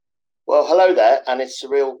Well, hello there, and it's a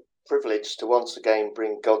real privilege to once again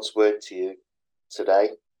bring God's word to you today.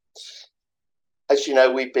 As you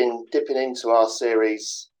know, we've been dipping into our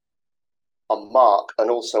series on Mark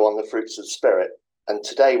and also on the fruits of the Spirit. And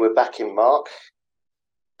today we're back in Mark,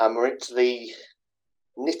 and we're into the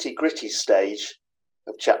nitty-gritty stage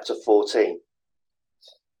of chapter 14.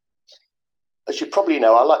 As you probably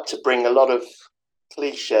know, I like to bring a lot of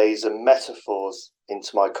cliches and metaphors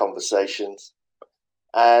into my conversations.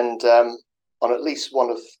 And on at least one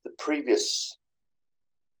of the previous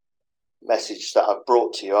messages that I've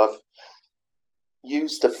brought to you, I've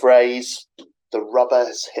used the phrase, the rubber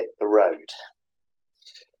has hit the road.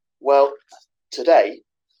 Well, today,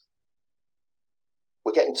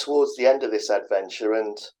 we're getting towards the end of this adventure,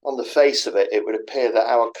 and on the face of it, it would appear that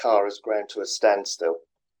our car has ground to a standstill,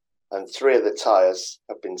 and 3 of the tyres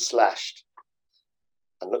have been slashed,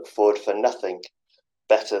 and look forward for nothing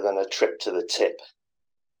better than a trip to the tip.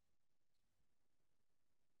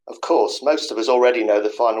 Of course, most of us already know the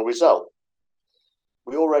final result.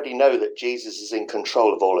 We already know that Jesus is in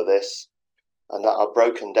control of all of this, and that our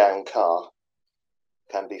broken down car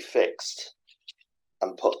can be fixed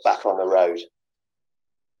and put back on the road.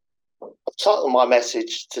 I've titled my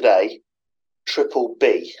message today, Triple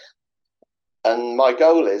B, and my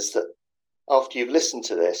goal is that after you've listened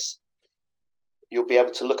to this, you'll be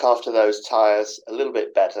able to look after those tyres a little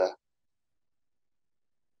bit better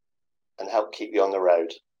and help keep you on the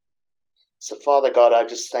road. So, Father God, I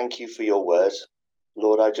just thank you for your word.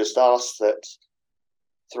 Lord, I just ask that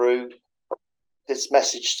through this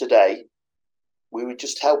message today, we would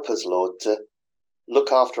just help us, Lord, to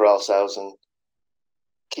look after ourselves and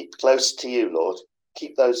keep close to you, Lord.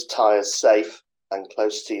 Keep those tyres safe and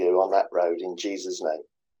close to you on that road in Jesus' name.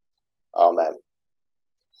 Amen.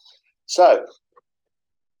 So,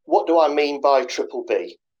 what do I mean by Triple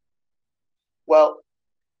B? Well,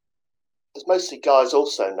 as most of you guys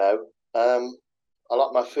also know, I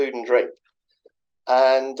like my food and drink.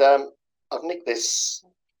 And I've nicked this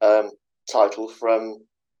title from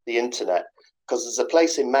the internet because there's a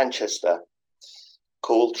place in Manchester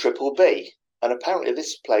called Triple B. And apparently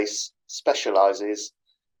this place specialises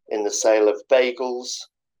in the sale of bagels,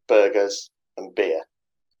 burgers and beer.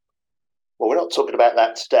 Well, we're not talking about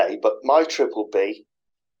that today, but my Triple B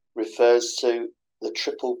refers to the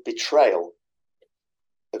triple betrayal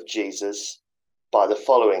of Jesus by the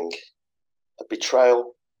following: a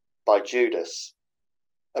betrayal by Judas,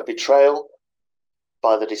 a betrayal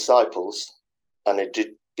by the disciples, and a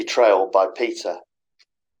betrayal by Peter.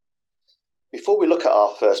 Before we look at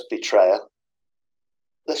our first betrayer,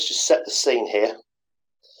 let's just set the scene here.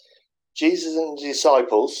 Jesus and the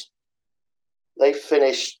disciples, they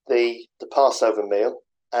finished the Passover meal,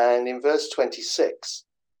 and in verse 26,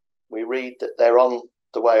 we read that they're on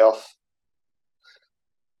the way off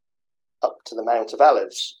up to the Mount of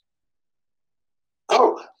Olives.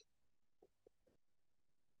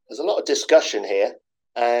 There's a lot of discussion here,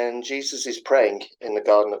 and Jesus is praying in the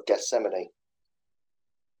Garden of Gethsemane.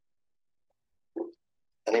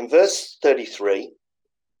 And in verse 33,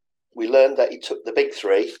 we learn that he took the big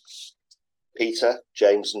 3, Peter,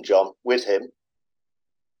 James and John, with him,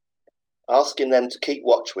 asking them to keep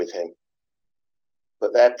watch with him.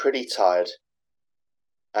 But they're pretty tired,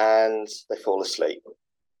 and they fall asleep.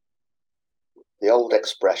 The old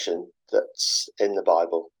expression that's in the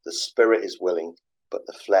Bible, the spirit is willing, but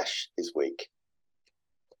the flesh is weak.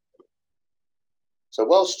 So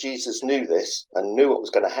whilst Jesus knew this and knew what was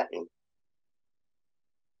going to happen,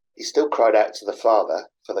 he still cried out to the Father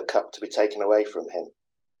for the cup to be taken away from him.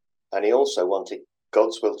 And he also wanted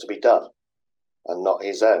God's will to be done and not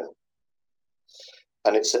his own.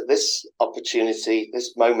 And it's at this opportunity,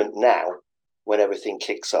 this moment now, when everything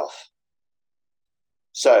kicks off.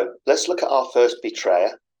 So let's look at our first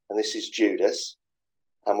betrayer, and this is Judas.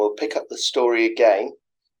 And we'll pick up the story again.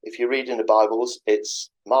 If you read in the Bibles,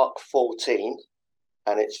 it's Mark 14,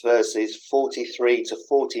 and it's verses 43 to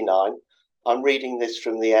 49. I'm reading this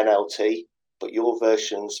from the NLT, but your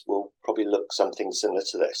versions will probably look something similar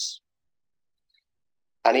to this.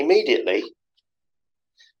 And immediately,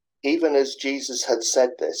 even as Jesus had said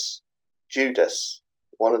this, Judas,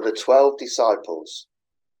 one of the 12 disciples,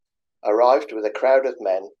 arrived with a crowd of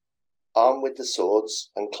men armed with the swords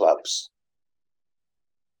and clubs.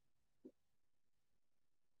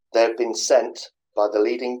 They had been sent by the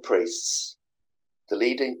leading priests, the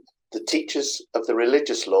teachers of the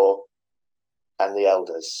religious law, and the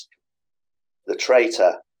elders. The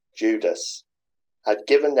traitor, Judas, had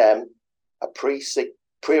given them a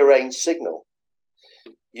prearranged signal.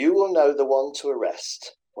 You will know the one to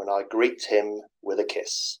arrest when I greet him with a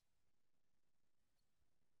kiss.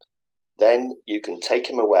 Then you can take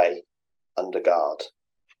him away under guard.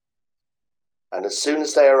 And as soon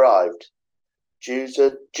as they arrived,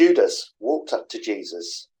 Judas walked up to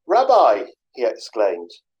Jesus. "Rabbi," he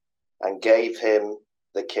exclaimed, and gave him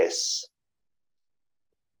the kiss.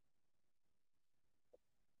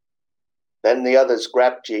 Then the others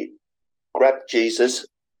grabbed Jesus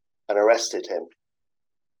and arrested him.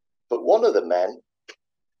 But one of the men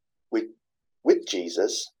with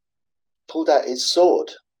Jesus pulled out his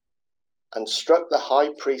sword and struck the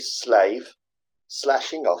high priest's slave,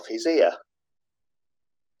 slashing off his ear.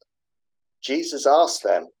 Jesus asked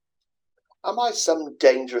them, "Am I some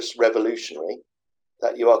dangerous revolutionary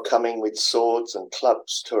that you are coming with swords and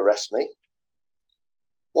clubs to arrest me?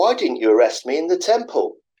 Why didn't you arrest me in the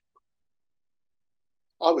temple?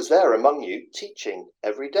 I was there among you teaching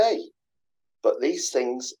every day. But these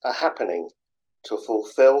things are happening to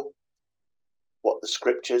fulfill what the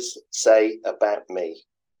scriptures say about me."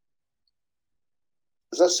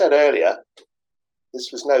 As I said earlier,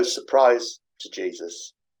 this was no surprise to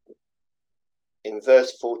Jesus. In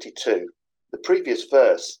verse 42, the previous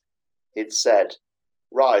verse, he'd said,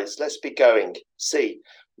 "Rise, let's be going. See,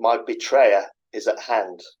 my betrayer is at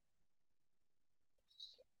hand."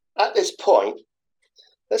 At this point,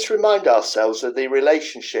 let's remind ourselves of the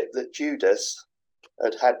relationship that Judas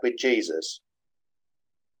had with Jesus.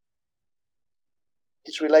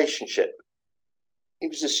 His relationship. He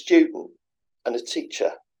was a student and a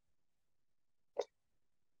teacher.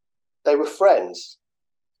 They were friends.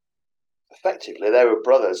 Effectively, they were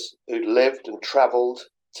brothers who'd lived and travelled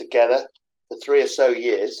together for 3 or so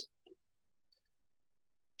years.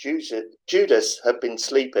 Judas had been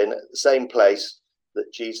sleeping at the same place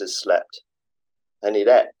that Jesus slept, and he'd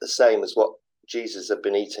ate the same as what Jesus had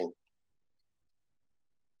been eating.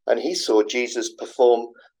 And he saw Jesus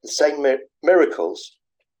perform the same miracles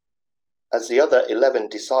as the other 11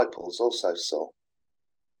 disciples also saw.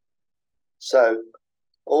 So,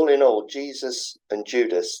 all in all, Jesus and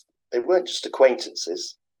Judas, they weren't just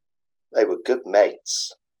acquaintances, they were good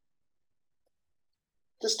mates.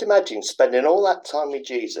 Just imagine spending all that time with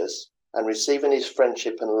Jesus and receiving his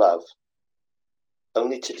friendship and love,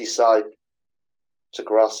 only to decide to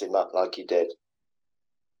grass him up like he did.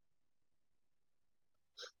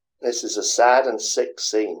 This is a sad and sick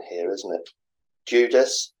scene here, isn't it?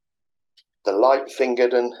 Judas, the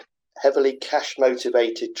light-fingered and heavily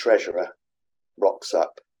cash-motivated treasurer, rocks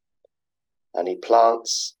up, and he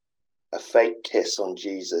plants a fake kiss on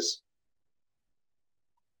Jesus.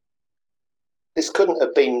 This couldn't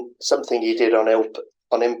have been something he did on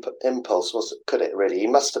impulse, could it really? He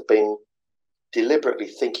must have been deliberately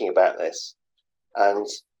thinking about this, and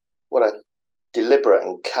what a deliberate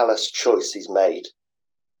and callous choice he's made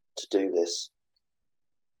to do this.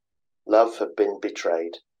 Love had been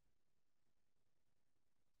betrayed.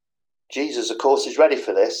 Jesus, of course, is ready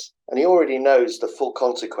for this, and he already knows the full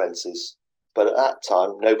consequences, but at that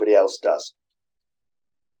time, nobody else does.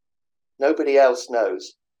 Nobody else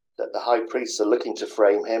knows that the high priests are looking to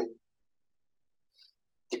frame him,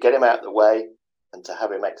 to get him out of the way, and to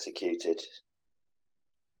have him executed.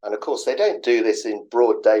 And of course, they don't do this in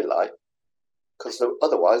broad daylight, because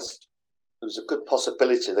otherwise, there's a good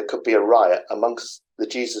possibility there could be a riot amongst the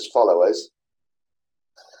Jesus followers.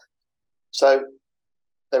 So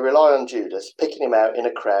they rely on Judas, picking him out in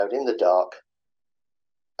a crowd in the dark,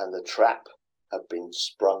 and the trap had been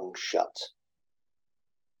sprung shut.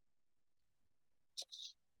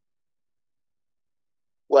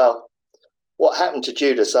 Well, what happened to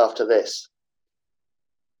Judas after this?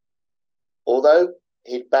 Although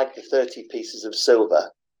he'd bagged the 30 pieces of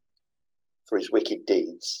silver for his wicked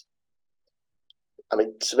deeds, I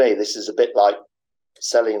mean, to me, this is a bit like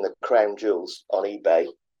selling the crown jewels on eBay,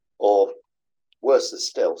 or worse than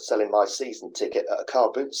still, selling my season ticket at a car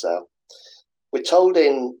boot sale. We're told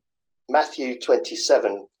in Matthew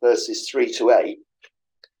 27, verses 3 to 8,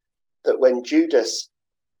 that when Judas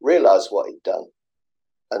realized what he'd done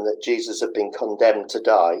and that Jesus had been condemned to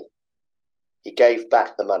die, he gave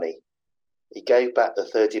back the money. He gave back the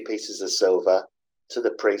 30 pieces of silver to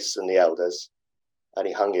the priests and the elders, and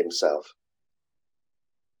he hung himself.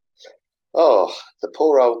 Oh, the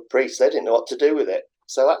poor old priests, they didn't know what to do with it.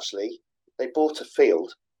 So actually, they bought a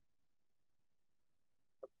field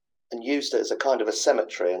and used it as a kind of a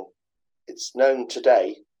cemetery, and it's known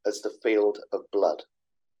today as the Field of Blood.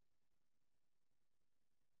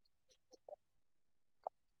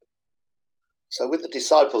 So with the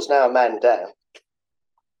disciples now a man down,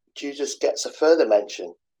 Judas gets a further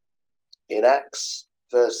mention in Acts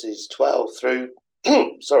verses 12 through,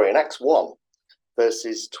 in Acts 1,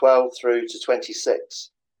 verses 12 through to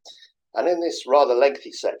 26. And in this rather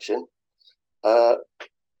lengthy section,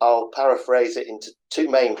 I'll paraphrase it into two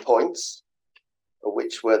main points,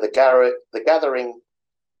 which were the gathering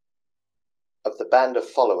of the band of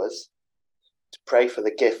followers to pray for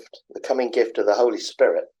the coming gift of the Holy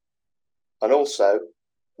Spirit, and also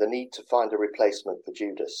the need to find a replacement for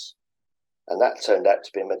Judas. And that turned out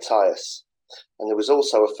to be Matthias. And there was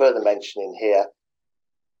also a further mention in here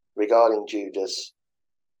regarding Judas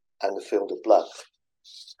and the field of blood.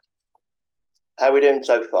 How are we doing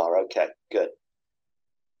so far? Okay, good.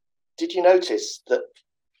 Did you notice that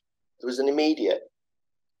there was an immediate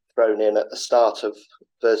thrown in at the start of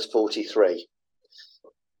verse 43?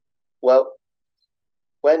 Well,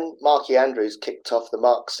 when Marky Andrews kicked off the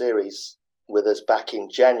Mark series with us back in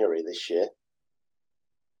January this year,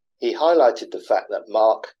 he highlighted the fact that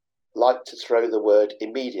Mark liked to throw the word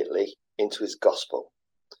immediately into his gospel.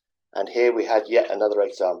 And here we had yet another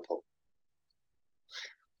example.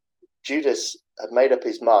 Judas had made up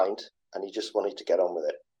his mind and he just wanted to get on with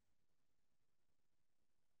it.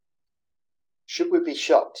 Should we be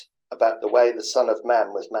shocked about the way the Son of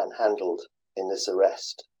Man was manhandled in this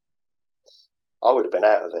arrest? I would have been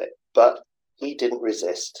out of it, but he didn't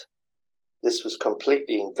resist. This was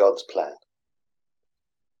completely in God's plan.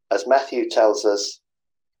 As Matthew tells us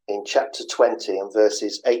in chapter 20 and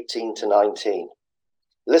verses 18 to 19,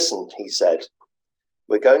 "Listen," he said,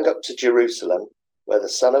 "we're going up to Jerusalem, where the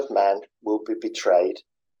Son of Man will be betrayed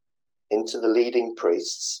into the leading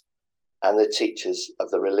priests and the teachers of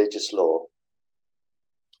the religious law.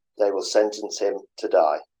 They will sentence him to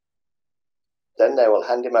die. Then they will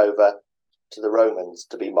hand him over to the Romans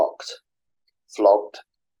to be mocked, flogged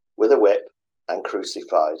with a whip, and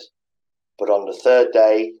crucified. But on the third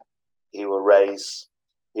day, he will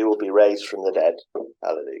be raised from the dead."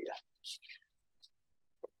 Hallelujah.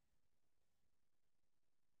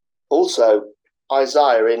 Also,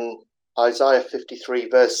 Isaiah in Isaiah 53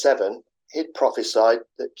 verse 7, he'd prophesied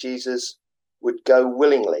that Jesus would go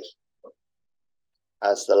willingly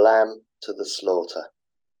as the lamb to the slaughter.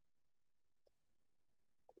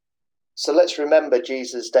 So let's remember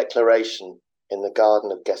Jesus' declaration in the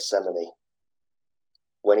Garden of Gethsemane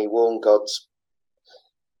when he warned us,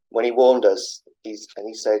 he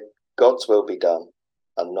said, "God's will be done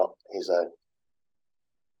and not his own."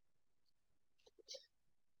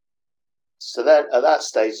 So then at that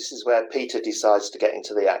stage, this is where Peter decides to get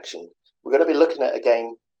into the action. We're going to be looking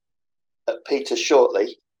at Peter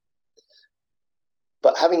shortly.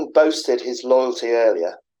 But having boasted his loyalty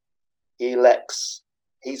earlier, he's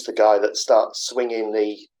the guy that starts swinging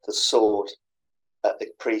the sword at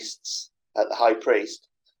the high priest,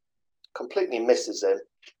 completely misses him,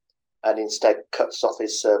 and instead cuts off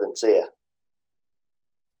his servant's ear.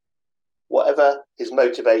 Whatever his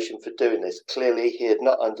motivation for doing this, clearly he did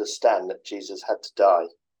not understand that Jesus had to die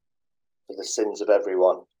for the sins of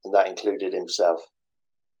everyone, and that included himself.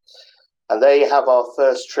 And there you have our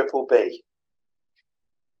first triple B.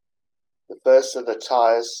 The first of the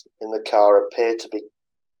tyres in the car appear to be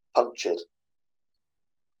punctured.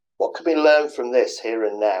 What can we learn from this here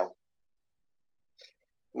and now?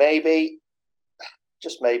 Maybe,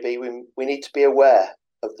 just maybe, we need to be aware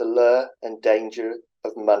of the lure and danger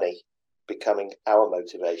of money becoming our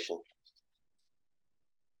motivation.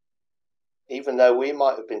 Even though we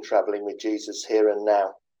might have been travelling with Jesus here and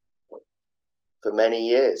now for many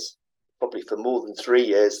years, probably for more than 3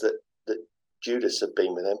 years that Judas had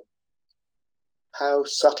been with him, how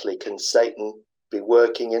subtly can Satan be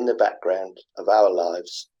working in the background of our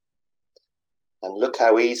lives? And look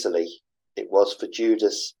how easily it was for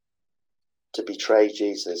Judas to betray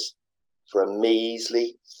Jesus for a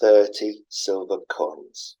measly 30 silver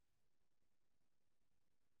coins.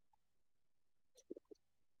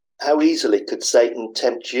 How easily could Satan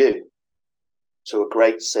tempt you to a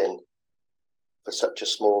great sin for such a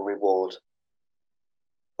small reward?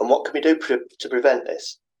 And what can we do to prevent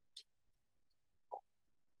this?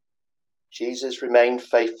 Jesus remained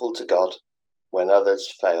faithful to God when others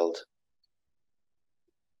failed.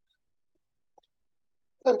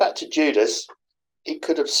 Going back to Judas, he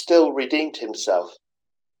could have still redeemed himself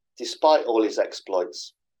despite all his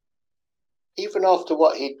exploits. Even after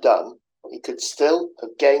what he'd done, he could still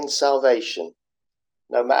have gained salvation,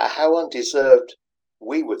 no matter how undeserved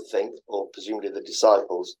we would think, or presumably the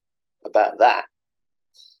disciples, about that.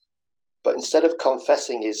 But instead of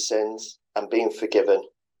confessing his sins and being forgiven,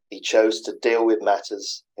 he chose to deal with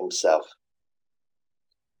matters himself.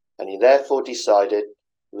 And he therefore decided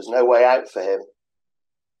there was no way out for him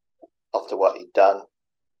after what he'd done,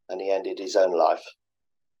 and he ended his own life.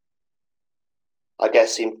 I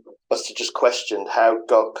guess he must have just questioned how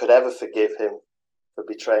God could ever forgive him for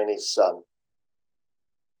betraying his son,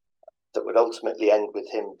 that would ultimately end with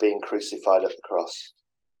him being crucified at the cross.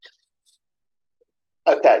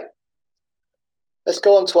 Okay, let's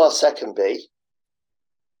go on to our second B,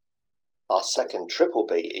 our second triple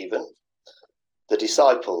B even, the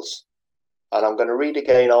disciples. And I'm going to read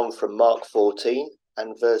again on from Mark 14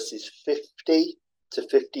 and verses 50 to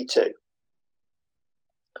 52.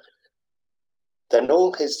 Then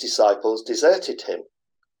all his disciples deserted him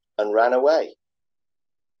and ran away.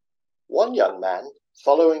 One young man,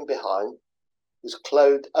 following behind, was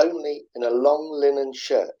clothed only in a long linen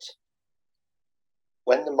shirt.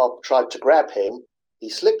 When the mob tried to grab him, he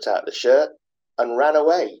slipped out the shirt and ran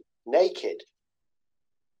away, naked.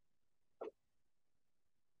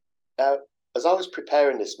 Now, as I was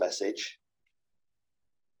preparing this message,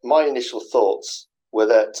 my initial thoughts were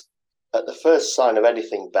that at the first sign of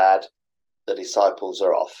anything bad, the disciples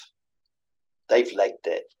are off. They've legged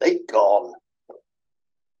it. They've gone.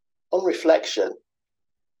 On reflection,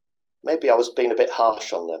 maybe I was being a bit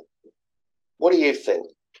harsh on them. What do you think?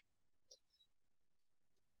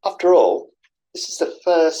 After all, this is the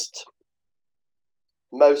first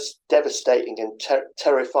most devastating and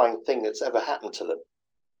terrifying thing that's ever happened to them.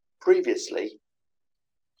 Previously,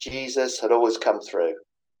 Jesus had always come through.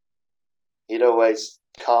 He'd always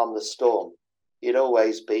calm the storm. He'd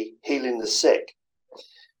always be healing the sick.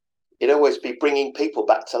 He'd always be bringing people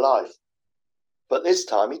back to life. But this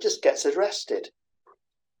time he just gets arrested.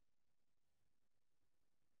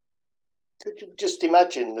 Could you just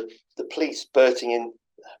imagine the police bursting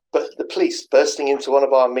into one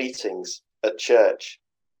of our meetings at church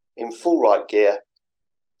in full right gear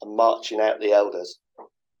and marching out the elders?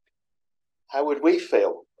 How would we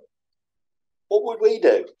feel? What would we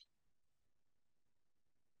do?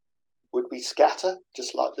 Would we scatter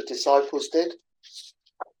just like the disciples did?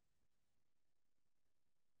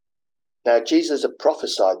 Now, Jesus had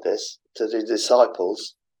prophesied this to the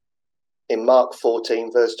disciples in Mark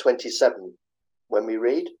 14, verse 27, when we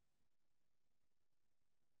read,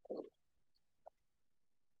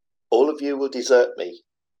 all of you will desert me.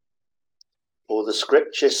 For the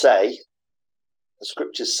scriptures say,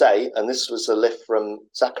 and this was a lift from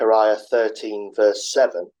Zechariah 13, verse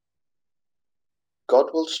 7,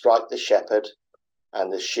 God will strike the shepherd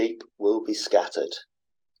and the sheep will be scattered.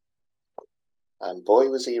 And boy,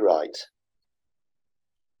 was he right.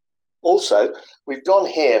 Also, we've gone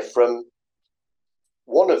here from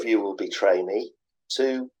one of you will betray me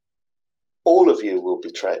to all of you will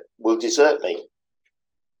desert me.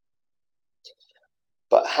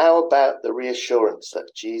 But how about the reassurance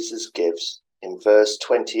that Jesus gives in verse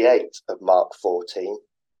 28 of Mark 14?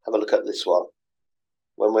 Have a look at this one.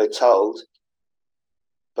 When we're told,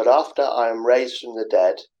 but after I am raised from the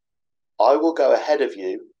dead, I will go ahead of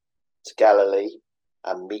you to Galilee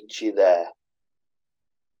and meet you there.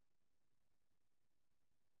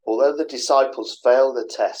 Although the disciples failed the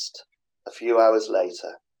test a few hours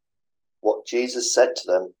later, what Jesus said to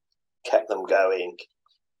them kept them going.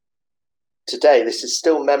 Today, this is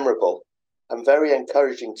still memorable and very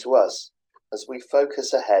encouraging to us as we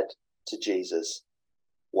focus ahead to Jesus,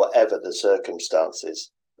 whatever the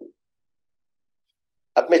circumstances.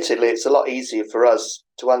 Admittedly, it's a lot easier for us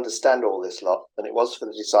to understand all this lot than it was for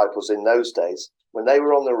the disciples in those days when they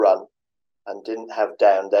were on the run and didn't have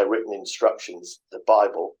down their written instructions, the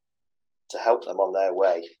Bible, to help them on their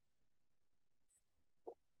way.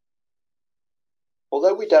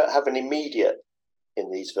 Although we don't have an immediate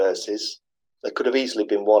in these verses, there could have easily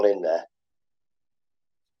been one in there.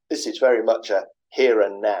 This is very much a here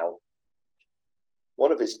and now.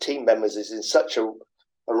 One of his team members is in such a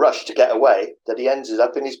rush to get away that he ends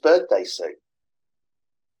up in his birthday suit.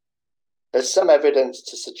 There's some evidence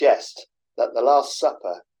to suggest that the Last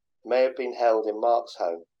Supper may have been held in Mark's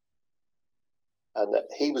home and that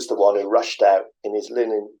he was the one who rushed out in his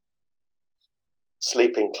linen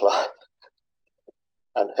sleeping cloth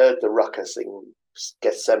and heard the ruckus in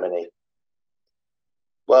Gethsemane.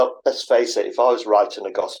 Well, let's face it, if I was writing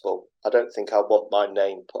a gospel, I don't think I'd want my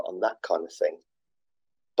name put on that kind of thing.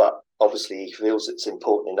 But obviously he feels it's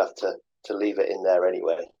important enough to leave it in there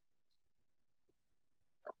anyway.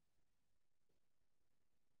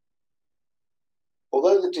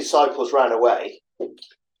 Although the disciples ran away,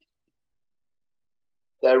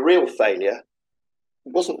 their real failure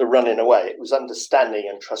wasn't the running away, it was understanding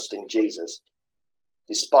and trusting Jesus,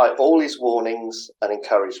 despite all his warnings and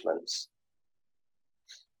encouragements.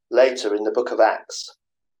 Later in the book of Acts,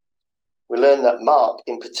 we learn that Mark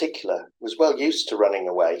in particular was well used to running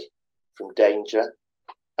away from danger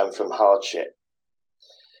and from hardship.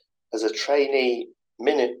 As a trainee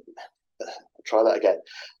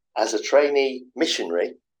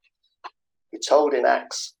missionary, we're told in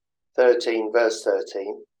Acts 13, verse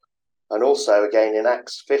 13, and also again in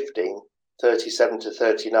Acts 15, 37 to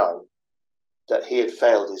 39, that he had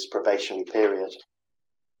failed his probationary period.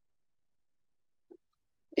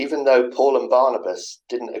 Even though Paul and Barnabas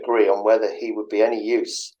didn't agree on whether he would be any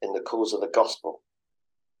use in the cause of the gospel,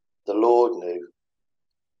 the Lord knew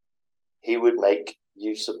he would make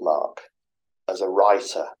use of Mark as a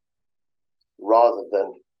writer rather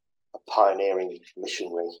than a pioneering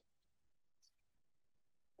missionary.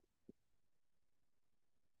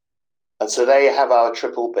 And so there you have our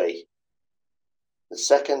triple B. The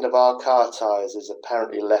second of our car tyres is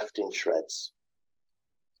apparently left in shreds.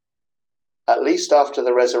 At least after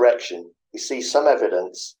the resurrection, we see some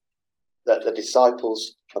evidence that the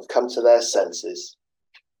disciples have come to their senses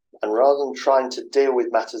and rather than trying to deal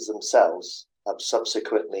with matters themselves, have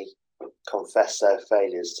subsequently confessed their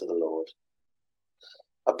failures to the Lord.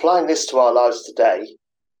 Applying this to our lives today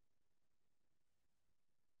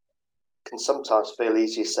can sometimes feel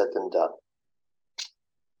easier said than done.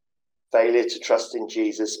 Failure to trust in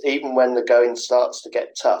Jesus, even when the going starts to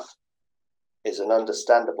get tough, is an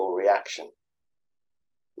understandable reaction,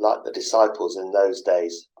 like the disciples in those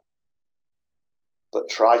days. But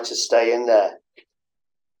try to stay in there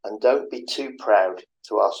and don't be too proud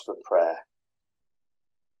to ask for prayer.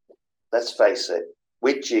 Let's face it,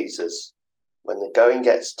 with Jesus, when the going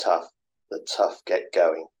gets tough, the tough get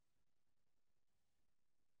going.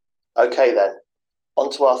 Okay then,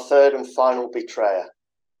 on to our third and final betrayer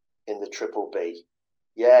in the triple B.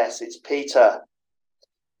 Yes, it's Peter.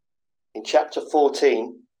 In chapter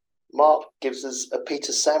 14, Mark gives us a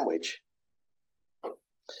Peter sandwich.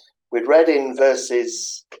 We'd read in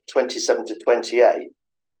verses 27 to 28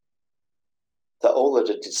 that all of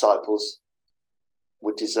the disciples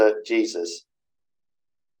would desert Jesus,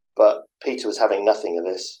 but Peter was having nothing of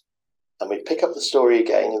this. And we pick up the story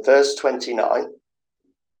again in verse 29.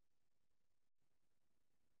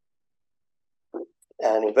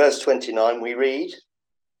 And in verse 29 we read,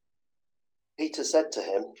 Peter said to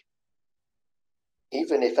him,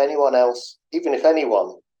 even if anyone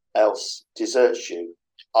else deserts you,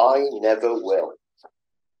 I never will.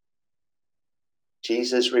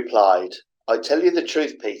 Jesus replied, I tell you the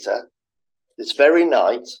truth, Peter, this very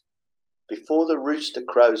night, before the rooster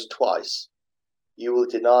crows twice, you will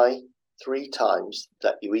deny 3 times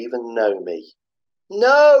that you even know me.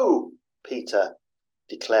 No, Peter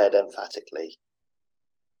declared emphatically.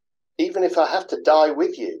 Even if I have to die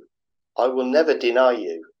with you, I will never deny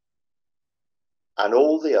you. And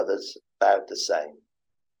all the others vowed the same.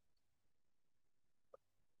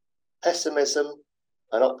 Pessimism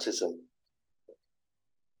and optimism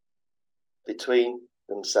between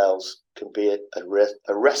themselves can be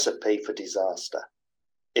a recipe for disaster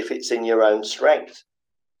if it's in your own strength.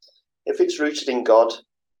 If it's rooted in God,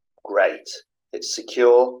 great. It's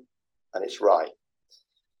secure and it's right.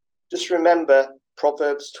 Just remember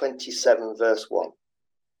Proverbs 27 verse 1.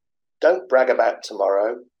 Don't brag about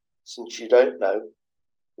tomorrow, since you don't know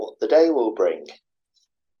what the day will bring.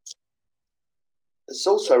 It's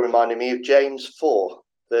also reminding me of James 4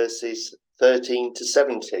 verses 13 to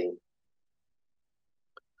 17.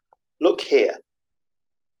 Look here.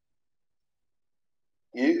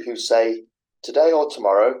 You who say, today or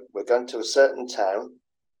tomorrow we're going to a certain town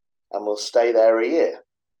and we'll stay there a year.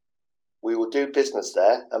 We will do business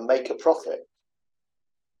there and make a profit.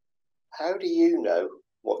 How do you know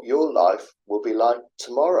what your life will be like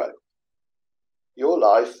tomorrow? Your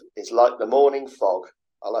life is like the morning fog.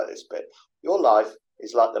 I like this bit. Your life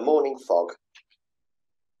is like the morning fog.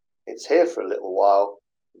 It's here for a little while,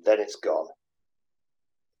 then it's gone.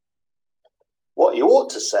 What you ought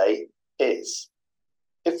to say is,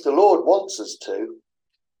 if the Lord wants us to,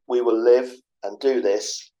 we will live and do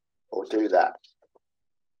this or do that.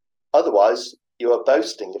 Otherwise, you are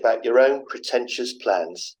boasting about your own pretentious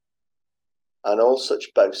plans, and all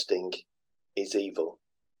such boasting is evil.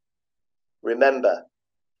 Remember,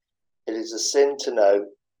 it is a sin to know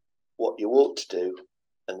what you ought to do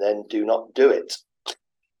and then do not do it.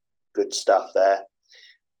 Good stuff there.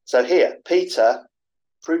 So here, Peter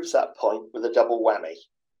proves that point with a double whammy.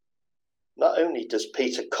 Not only does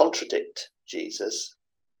Peter contradict Jesus,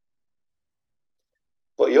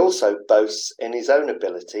 but he also boasts in his own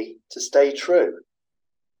ability to stay true.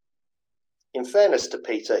 In fairness to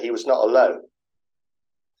Peter, he was not alone,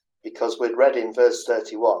 because we'd read in verse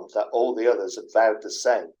 31 that all the others had vowed the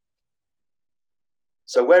same.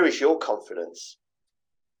 So where is your confidence?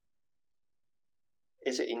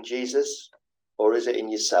 Is it in Jesus or is it in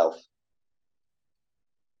yourself?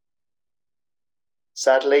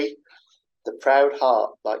 Sadly, the proud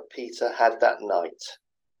heart like Peter had that night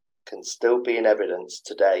can still be in evidence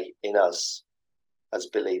today in us as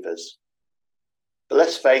believers. But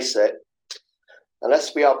let's face it,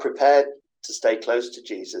 unless we are prepared to stay close to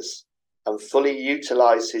Jesus, and fully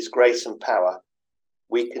utilize his grace and power,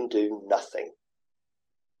 we can do nothing.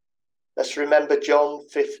 Let's remember John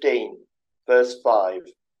 15, verse 5.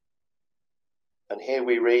 And here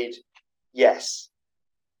we read, "Yes,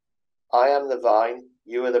 I am the vine,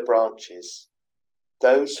 you are the branches.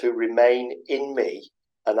 Those who remain in me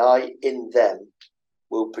and I in them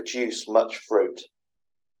will produce much fruit.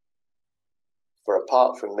 For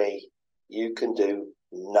apart from me, you can do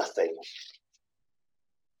nothing."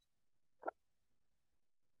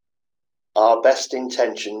 Our best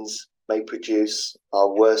intentions may produce our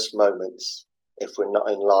worst moments if we're not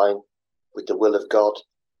in line with the will of God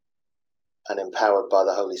and empowered by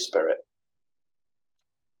the Holy Spirit.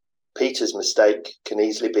 Peter's mistake can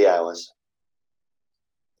easily be ours.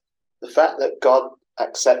 The fact that God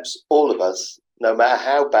accepts all of us, no matter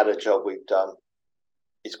how bad a job we've done,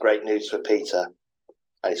 is great news for Peter,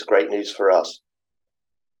 and it's great news for us.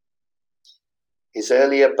 His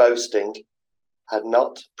earlier boasting had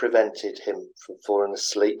not prevented him from falling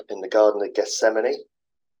asleep in the Garden of Gethsemane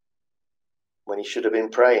when he should have been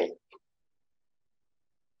praying.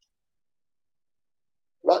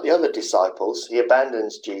 Like the other disciples, he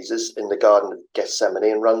abandons Jesus in the Garden of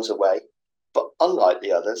Gethsemane and runs away. But unlike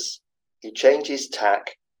the others, he changes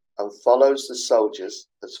tack and follows the soldiers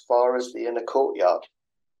as far as the inner courtyard.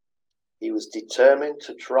 He was determined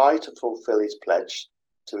to try to fulfill his pledge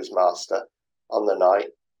to his master on the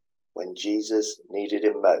night when Jesus needed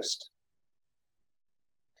him most.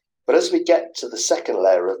 But as we get to the second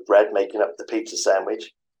layer of bread making up the pizza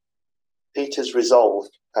sandwich, Peter's resolve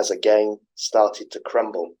has again started to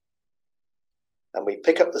crumble. And we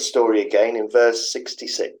pick up the story again in verse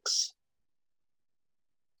 66.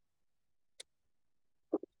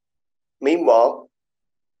 Meanwhile,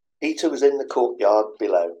 Peter was in the courtyard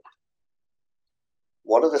below.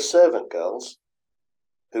 One of the servant girls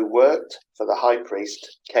who worked for the high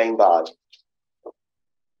priest came by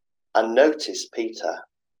and noticed Peter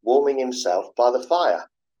warming himself by the fire.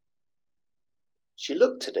 She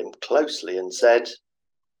looked at him closely and said,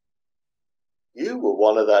 "You were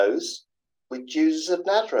one of those with Jesus of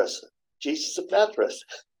Nazareth." Jesus of Nazareth.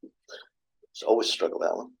 It's always struggle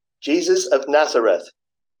that one. Jesus of Nazareth.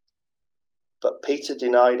 But Peter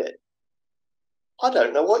denied it. "I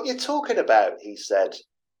don't know what you're talking about," he said.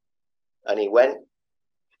 And he went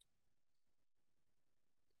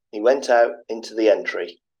out into the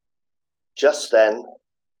entry. Just then,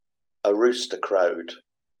 a rooster crowed.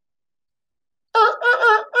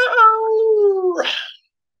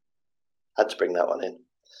 Had to bring that one in.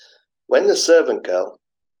 When the servant girl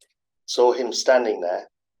saw him standing there,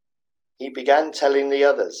 he began telling the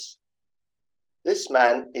others, "This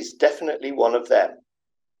man is definitely one of them."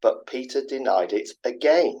 But Peter denied it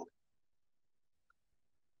again.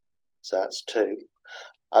 So that's two.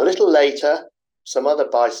 A little later, some other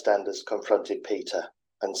bystanders confronted Peter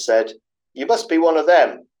and said, "You must be one of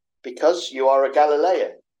them because you are a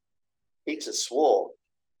Galilean." Peter swore,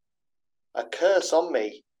 "A curse on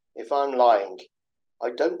me if I'm lying. I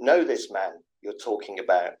don't know this man you're talking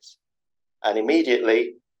about." And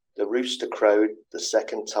immediately the rooster crowed the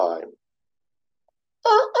second time.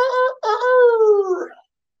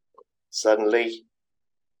 Suddenly,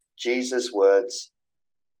 Jesus' words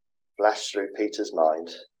flashed through Peter's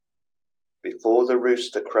mind. "Before the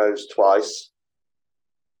rooster crows twice,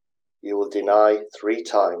 you will deny 3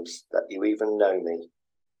 times that you even know me."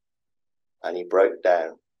 And he broke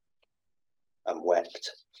down and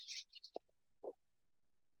wept.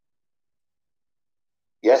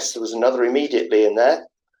 Yes, there was another immediately in there,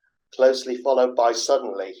 closely followed by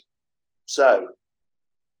suddenly. So,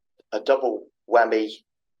 a double whammy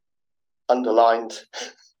underlined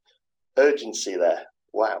urgency there.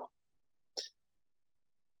 Wow.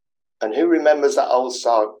 And who remembers that old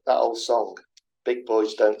song, "Big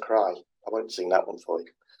Boys Don't Cry"? I won't sing that one for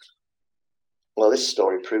you. Well, this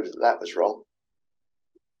story proves that was wrong.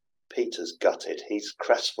 Peter's gutted. He's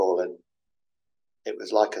crestfallen. It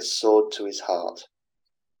was like a sword to his heart.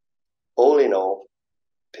 All in all,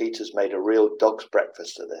 Peter's made a real dog's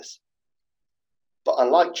breakfast of this. But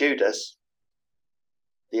unlike Judas,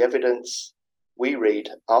 the evidence we read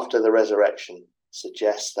after the resurrection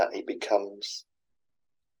suggests that he believes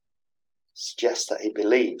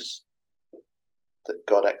that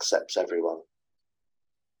God accepts everyone.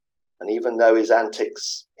 And even though his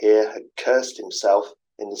antics here had cursed himself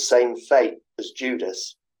in the same fate as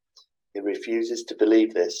Judas, he refuses to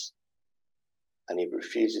believe this. And he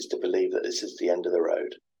refuses to believe that this is the end of the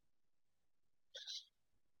road.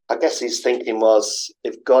 I guess his thinking was,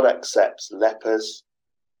 if God accepts lepers,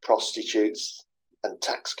 prostitutes, and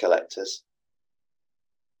tax collectors,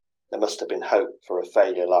 there must have been hope for a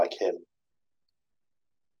failure like him.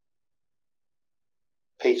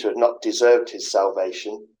 Peter had not deserved his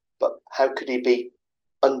salvation, but how could he be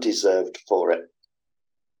undeserved for it?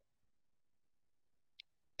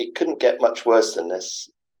 It couldn't get much worse than this.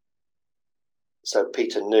 So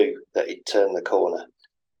Peter knew that he'd turned the corner.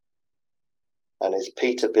 And as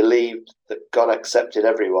Peter believed that God accepted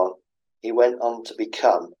everyone, he went on to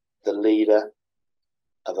become the leader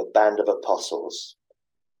of a band of apostles.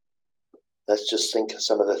 Let's just think of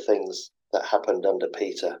some of the things that happened under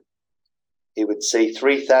Peter. He would see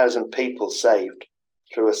 3,000 people saved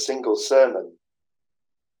through a single sermon.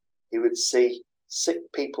 He would see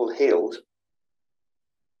sick people healed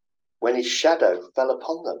when his shadow fell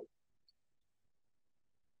upon them.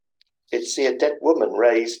 He'd see a dead woman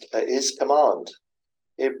raised at his command.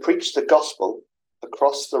 He'd preach the gospel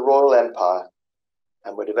across the royal empire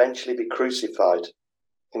and would eventually be crucified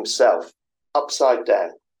himself upside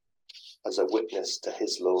down as a witness to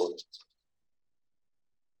his Lord.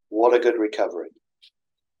 What a good recovery.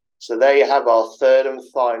 So there you have our third and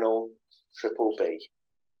final triple B.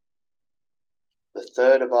 The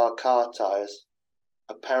third of our car tyres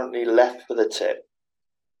apparently left for the tip,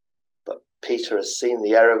 but Peter has seen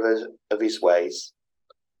the error of his ways,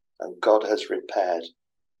 and God has repaired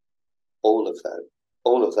all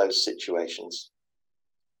of those situations.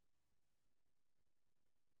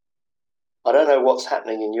 I don't know what's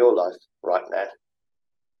happening in your life right now,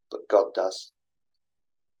 but God does.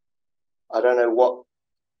 I don't know what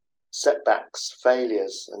setbacks,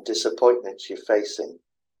 failures, and disappointments you're facing,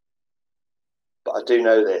 but I do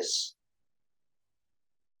know this.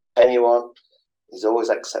 Anyone is always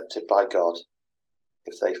accepted by God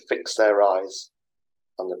if they fix their eyes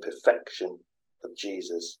on the perfection of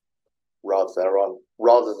Jesus rather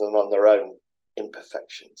than on their own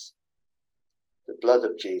imperfections. The blood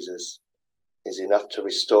of Jesus is enough to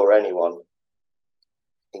restore anyone,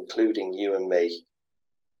 including you and me.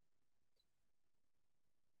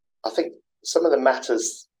 I think some of the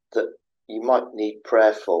matters that you might need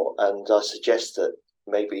prayer for, and I suggest that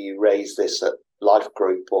maybe you raise this at life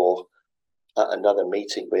group or at another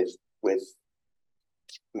meeting with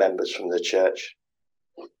members from the church.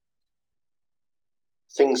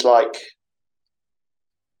 Things like,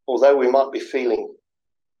 although we might be feeling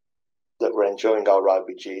that we're enjoying our ride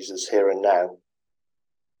with Jesus here and now,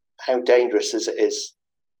 how dangerous it is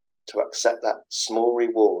to accept that small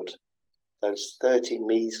reward, those 30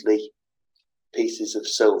 measly pieces of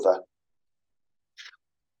silver,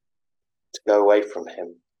 to go away from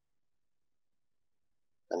him,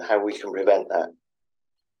 and how we can prevent that.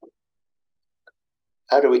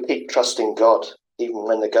 How do we keep trusting God even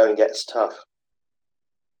when the going gets tough?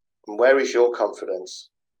 And where is your confidence?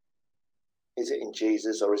 Is it in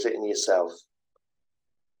Jesus or is it in yourself?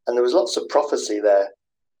 And there was lots of prophecy there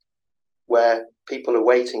where people are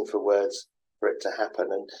waiting for words for it to happen.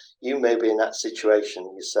 And you may be in that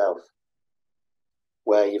situation yourself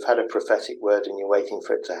where you've had a prophetic word and you're waiting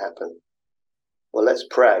for it to happen. Well, let's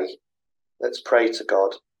pray. Let's pray to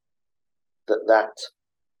God that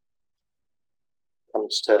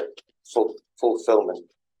comes to fulfillment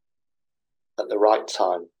at the right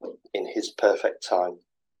time, in his perfect time.